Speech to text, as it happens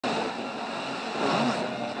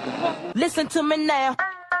Listen to me now.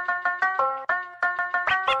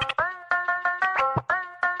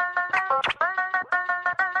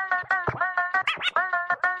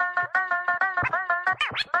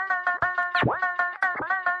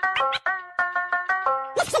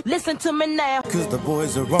 Listen to me now. Cause the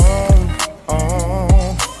boys are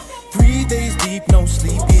on 3 days deep, no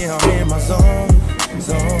sleep, yeah, I'm in my zone.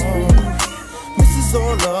 Misses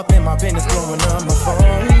all up in my business, blowing up my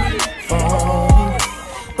phone.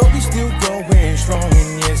 But we still going strong,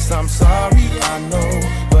 and yes, I'm sorry, I know,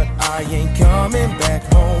 but I ain't coming back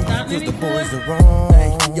home. Cause the boys are on.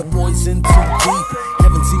 Hey, your boy's in too deep.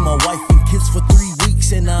 Haven't seen my wife and kids for 3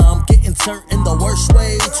 weeks, and I'm getting turned in the worst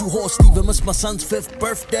way. 2 horse Steven missed my son's 5th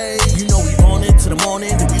birthday. You know we on it to the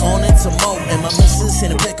morning, then we on it some more. And my missus here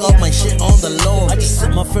to pick up my shit on the low. I just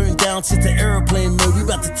set my phone down, sit the airplane mode. We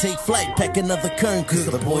about to take flight, pack another current. Cause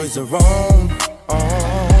the boys are on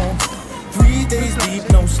 3 days deep,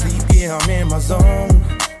 no sleep, yeah, I'm in my zone.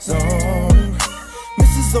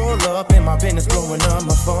 Misses all up in my business, blowing up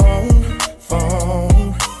my phone.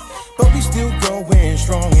 But we still going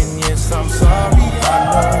strong, and yes, I'm sorry, I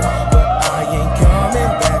know, but I ain't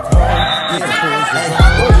coming back home. Yeah, the boys are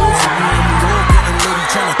on.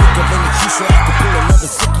 Trying to think of any key so I can pull another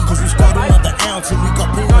sickie. Cause we start another ounce and we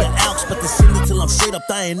got plenty of outs. But they send me till I'm straight up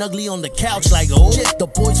dying ugly on the couch. Like, oh, shit, the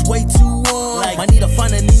boy's way too on. Like, I need to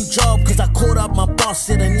find a new job cause I called up my boss,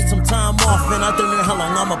 said I need some time off. And I don't know how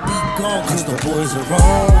long I'ma be gone. Cause the boys are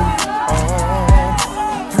on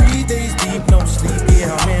 3 days deep, no sleep,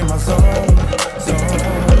 yeah, I'm in my zone.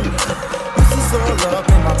 This is all up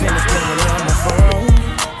in my business, blowing on my phone.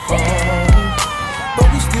 But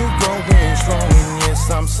we still going strong, and yes,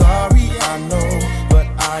 I'm sorry, I know, but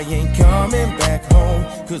I ain't coming back home.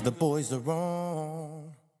 Cause the boys are on.